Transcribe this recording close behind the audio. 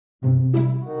Okay,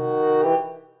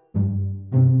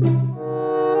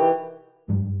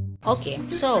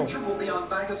 so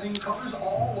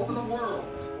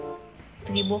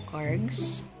Tribo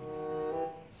cards.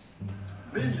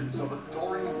 Millions of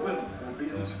adoring women will be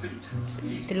at his feet.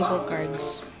 Tribo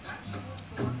cards.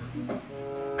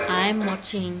 I'm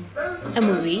watching a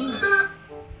movie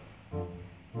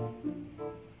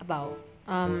about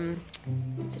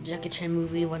it's a Jackie Chan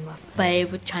movie, one of my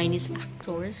favorite Chinese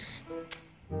actors.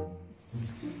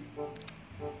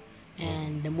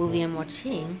 And the movie I'm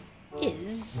watching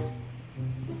is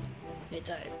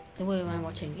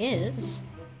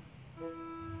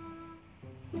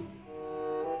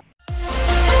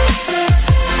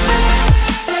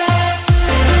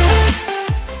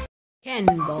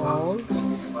Cannonball.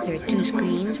 There are two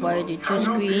screens. Why are there two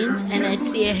screens? And I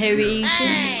see a hairy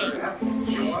Asian.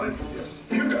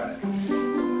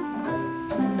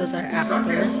 Those are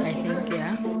actors, I think,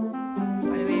 yeah.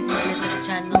 By the way, if you're new to the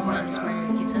channel, my name is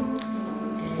Marissa.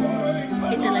 And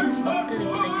hit the like button if you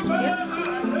like this video.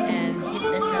 And hit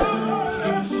the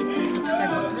subscribe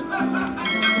button. And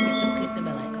don't forget to click the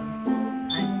bell icon.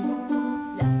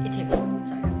 Yeah, it's here. Sorry.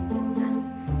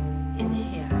 Yeah. In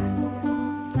here. Here.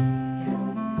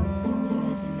 See you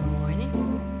guys in the morning.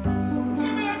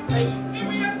 Bye.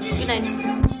 Good night.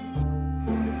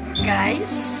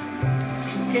 Guys,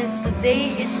 since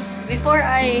today is before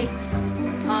I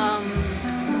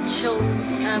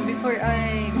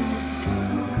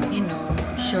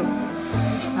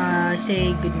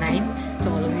say good night to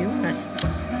all of you, because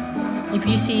if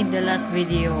you see the last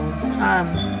video,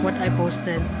 what I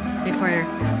posted before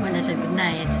when I said good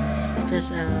night, it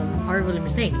was a horrible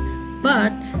mistake.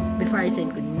 But before I say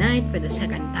good night for the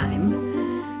second time,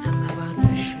 I'm about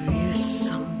to show you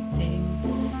something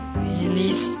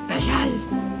really special.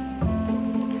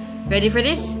 Ready for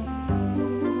this?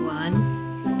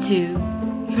 1, 2,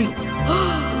 3.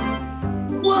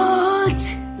 What?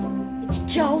 It's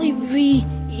Jollibee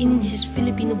in his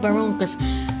Philippine Barong,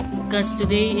 because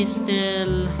today is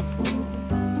still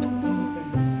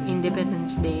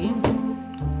Independence Day.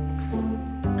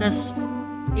 Because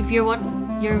if you're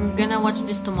gonna watch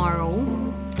this tomorrow,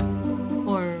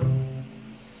 or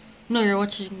no, you're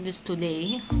watching this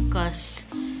today, because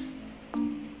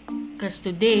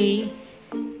today's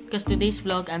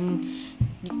vlog I'm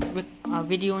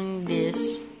videoing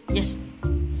this. Yes.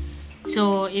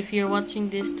 So if you're watching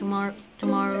this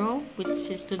tomorrow, which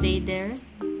is today, there,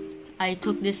 I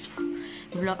took this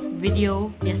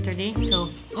video yesterday. So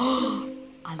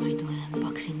I might do an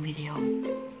unboxing video.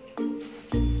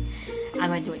 I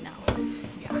might do it now.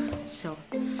 Yeah. So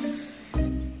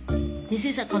this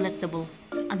is a collectible.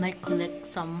 I might collect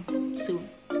some soon.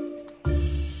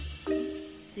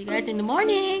 See you guys in the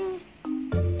morning.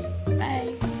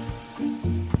 Bye.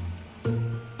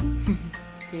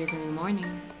 See you guys in the morning.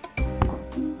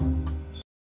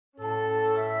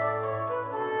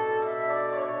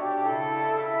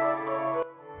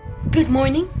 Good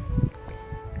morning.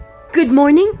 Good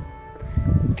morning.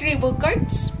 Tribo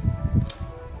cards.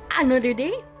 Another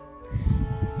day.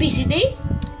 Busy day.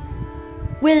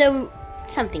 Well,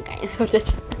 something kind of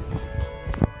that.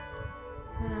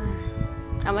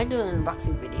 I might do an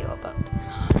unboxing video about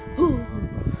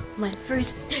my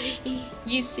first day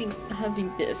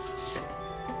having this.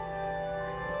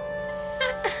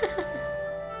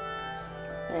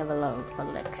 I have a lot of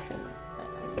collection.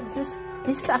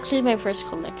 This is actually my first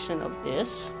collection of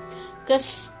this,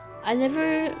 because I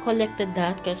never collected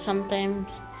that, because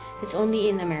sometimes it's only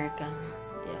in America.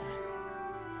 Yeah.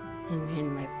 I'm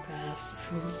in my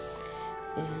bathroom.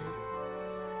 Yeah.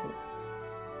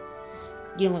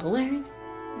 You want to learn?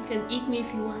 You can eat me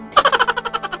if you want.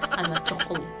 I'm a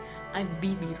chocolate. I'm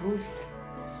Baby Ruth.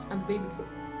 Yes, I'm Baby Ruth.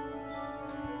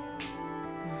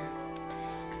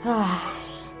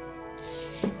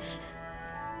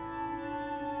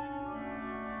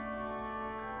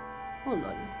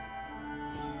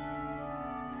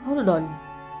 Hold on.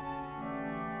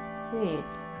 Wait.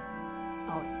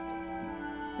 Oh, wait.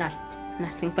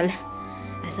 Nothing pala.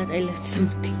 I thought I left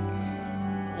something.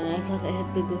 And I thought I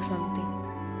had to do something.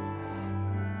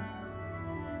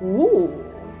 Ooh.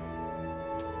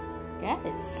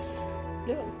 Guys,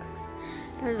 look.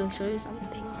 I'll show you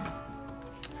something.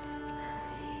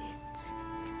 Wait.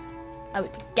 I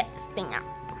would get this thing out.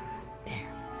 There.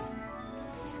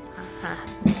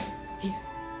 Here.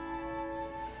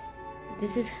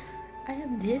 I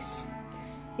have this.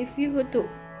 If you go to,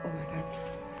 oh my god.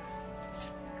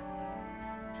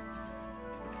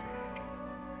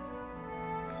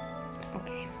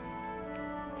 Okay.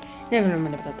 Never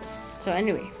mind about that. So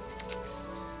anyway,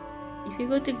 if you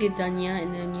go to Gizania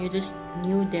and then you're just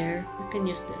new there, you can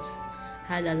use this.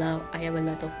 I have a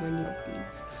lot of money of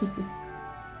these.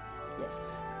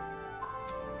 Yes.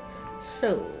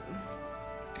 So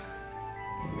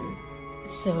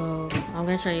I'm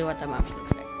gonna show you what the map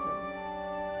looks like.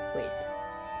 Wait.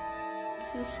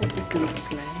 This is what it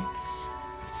looks like.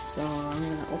 So I'm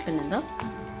gonna open it up.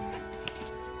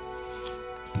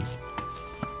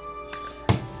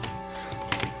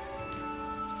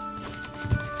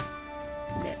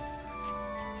 There.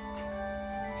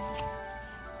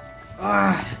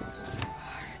 This is so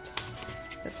hard.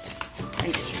 But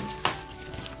anyway,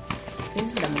 this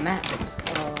is the map.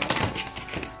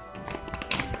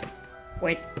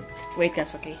 Wait,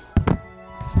 guys. Okay.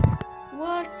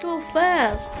 What so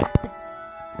fast?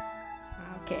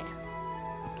 Okay.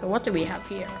 So what do we have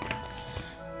here?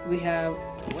 We have,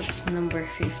 what's number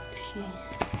 50?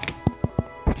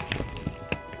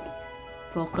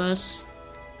 Focus.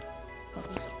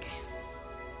 Okay.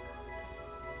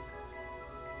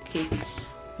 Okay.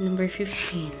 Number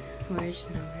 15. Where's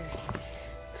number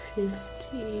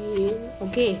 15?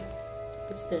 Okay.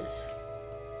 What's this?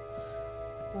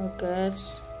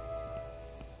 Focus.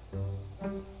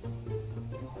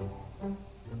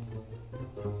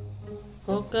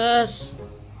 Focus.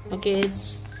 Okay,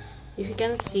 it's, if you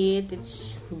can see it,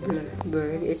 it's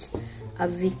bird. It's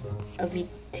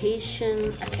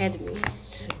Avitation Academy.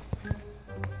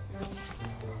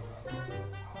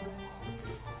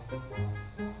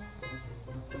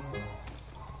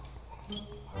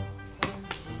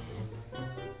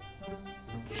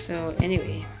 So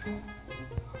anyway,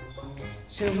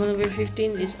 so number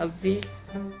 15 is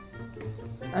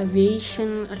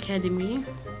Aviation Academy.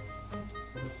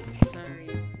 Sorry,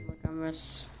 my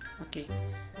camera's okay.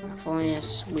 My phone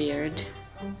is weird.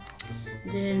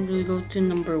 Then we'll go to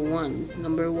number 1.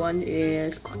 Number 1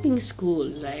 is cooking school.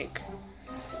 Like,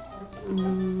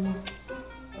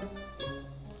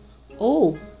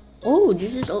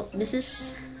 this is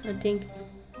I think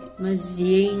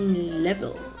Maziane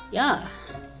level. Yeah,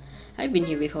 I've been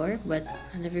here before, but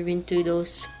I've never been to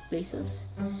those places.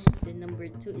 Then number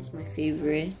 2 is my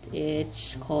favorite.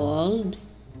 It's called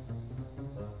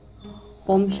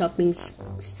Home Shopping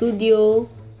Studio.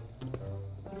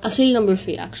 Actually, number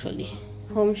 3 actually.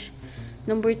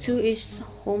 Number 2 is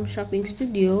Home Shopping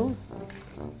Studio,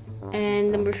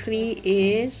 and number 3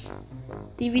 is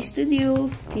TV Studio,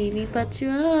 TV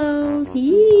Patrol.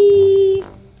 Yee!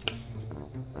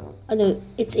 Oh no,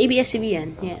 it's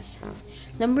ABS-CBN. Yes.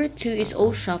 Number 2 is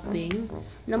O Shopping.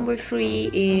 Number 3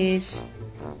 is,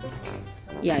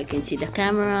 yeah, you can see the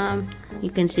camera, you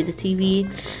can see the TV.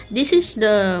 This is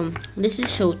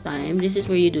Showtime. This is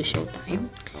where you do Showtime,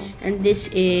 and this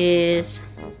is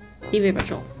TV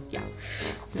Patrol. Yeah.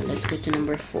 Now let's go to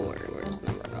number 4. Where's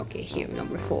number? Okay, here,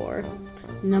 number 4.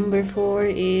 Number 4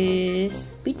 is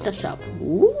Pizza Shop.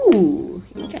 Ooh,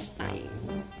 interesting.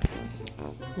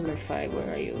 Number 5,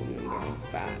 where are you? Number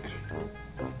 5.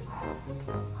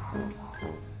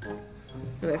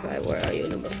 Number 5, where are you?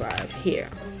 Number 5, here.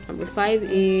 Number 5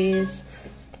 is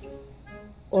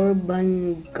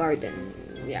Urban Garden.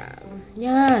 Yeah,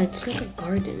 it's like a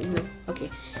garden. Okay,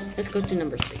 let's go to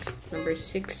number 6. Number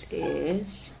 6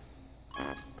 is,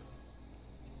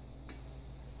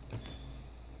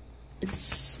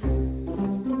 it's,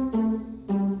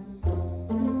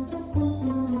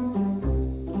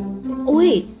 oh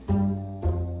wait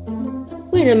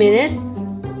a minute.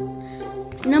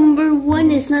 Number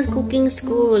 1 is not cooking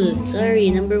school. Sorry,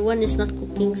 number 1 is not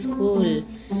cooking school.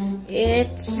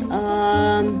 It's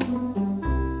number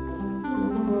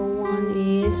 1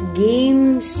 is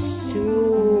games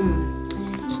room.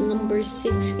 So number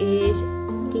 6 is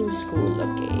cooking school.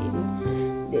 Okay,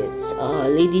 it's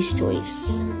ladies'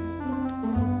 choice.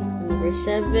 Number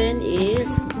 7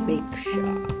 is bake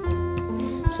shop.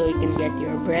 So you can get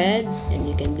your bread and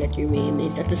you can get your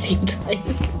mayonnaise at the same time.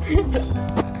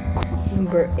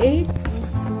 Number 8.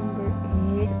 What's number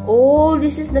 8? Oh,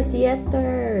 this is the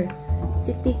theater.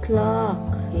 City Clock.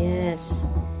 Yes.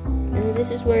 And this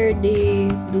is where they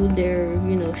do their,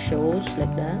 shows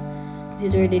like that. This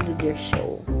is where they do their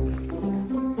show.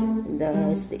 In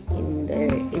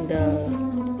the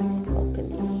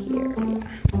balcony here. Yeah.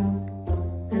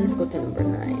 And let's go to number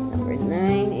 9. Number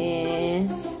 9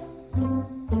 is,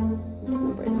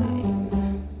 number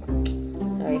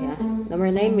 9. Sorry, Number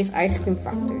 9 is Ice Cream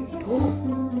Factory. Oh,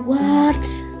 what?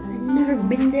 I've never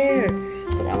been there,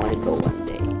 but I want to go one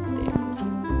day there.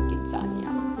 Kidzania.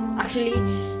 Actually,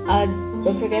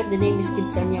 don't forget the name is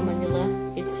Kidzania Manila.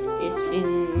 It's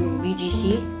in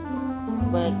BGC,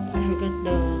 but I forgot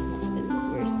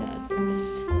where's the address?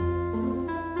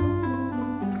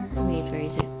 Wait, where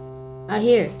is it?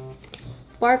 Here.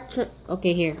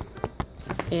 Okay, here.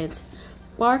 It's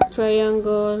Park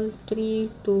Triangle,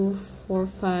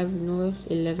 3245 North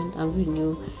 11th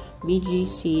Avenue,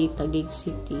 BGC, Taguig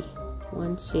City,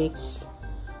 1634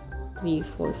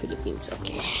 Philippines.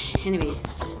 Okay. Anyway,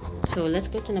 so let's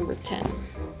go to number 10.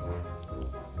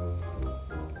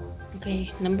 Okay,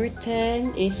 number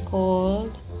 10 is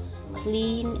called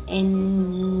Clean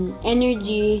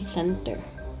Energy Center.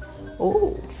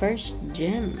 Oh, first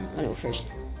gen. Oh, no, first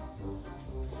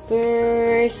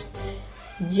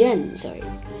gen. Sorry,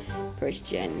 first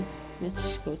gen.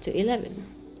 Let's go to 11.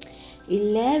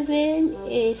 11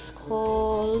 is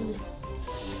called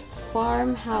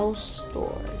Farmhouse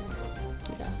Store.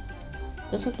 Yeah,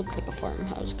 doesn't look like a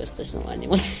farmhouse because there's no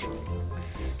animals.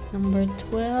 Number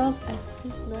 12, I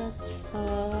think that's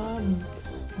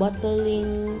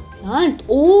bottling plant.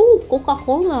 Oh,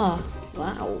 Coca-Cola.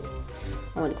 Wow.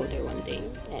 I want to go there one day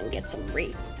and get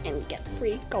free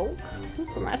Coke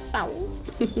for myself.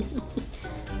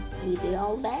 Eat it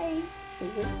all day.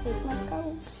 Here's my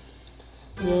Coke.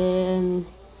 Then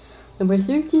number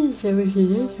 13 is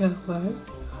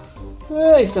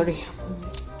sorry.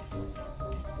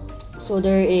 So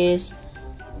there is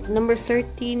number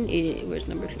 13 is, where's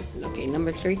number 13? Okay,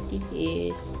 number 13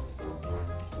 is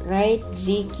Right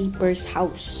Zkeeper's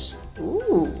House.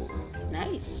 Ooh,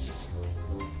 nice.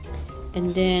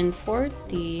 And then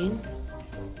 14.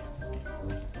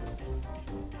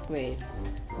 Wait.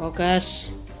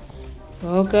 Focus.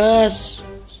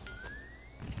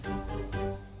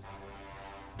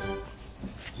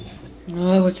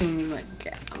 No, what's in my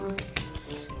camera?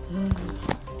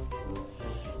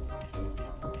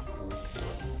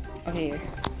 Okay,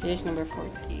 here's number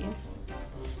 14.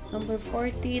 Number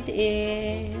 14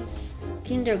 is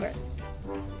kindergarten.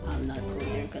 I'm not going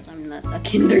there because I'm not a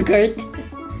kindergarten.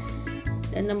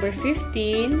 Then number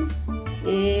 15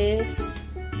 is,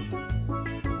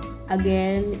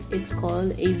 again, it's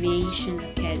called Aviation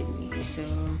Academy. So,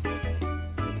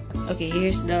 okay,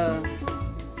 here's the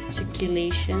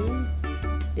circulation.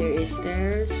 There is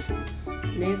stairs,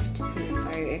 lift, and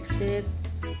fire exit.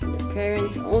 The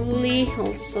parents only,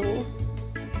 also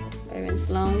parents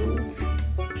lounge,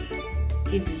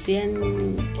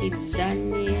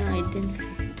 Kidzania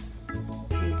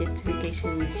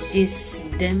identification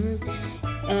system.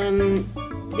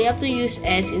 They have to use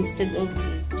S instead of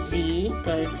Z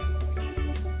because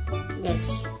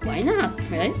why not,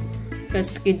 right?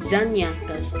 Because Kidzania,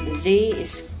 because the Z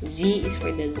is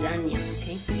for the Zania.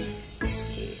 Okay.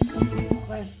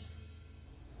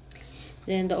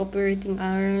 Then the operating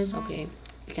hours. Okay,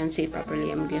 I can't say it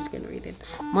properly. I'm just gonna read it.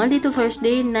 Monday to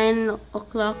Thursday, 9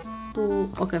 o'clock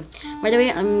to. Okay. By the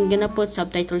way, I'm gonna put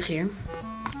subtitles here.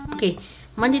 Okay.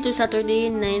 Monday to Saturday,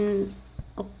 9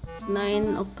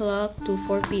 o'clock to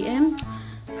 4 p.m.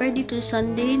 Friday to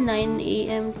Sunday, 9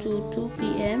 a.m. to 2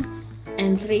 p.m.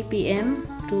 and 3 p.m.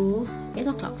 to 8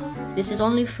 o'clock. This is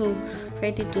only for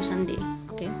Friday to Sunday.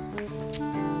 Okay.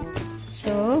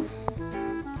 So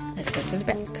let's go to the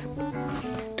back.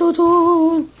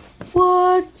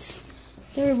 What?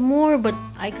 There are more, but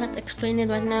I can't explain it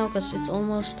right now because it's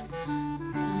almost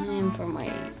time for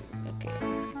my. Okay.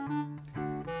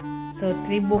 So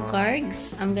 3 book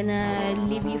cards. I'm gonna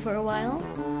leave you for a while.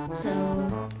 So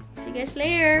see you guys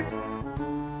later.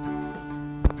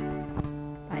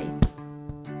 Bye.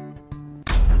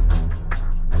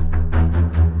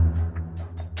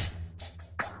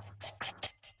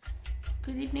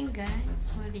 Good evening,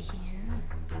 guys. We're here.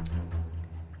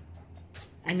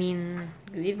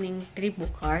 Good evening, 3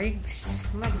 book cards.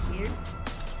 I'm over here.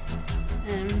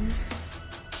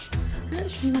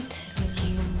 Let's not tell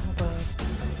you about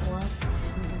what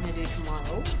I'm gonna do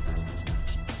tomorrow.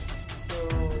 So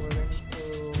we're going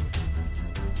to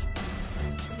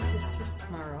finish this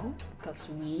tomorrow because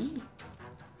we're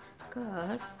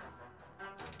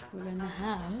gonna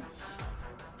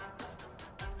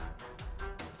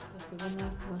go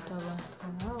to a bus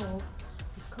tomorrow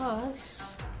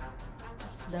because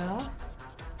it's the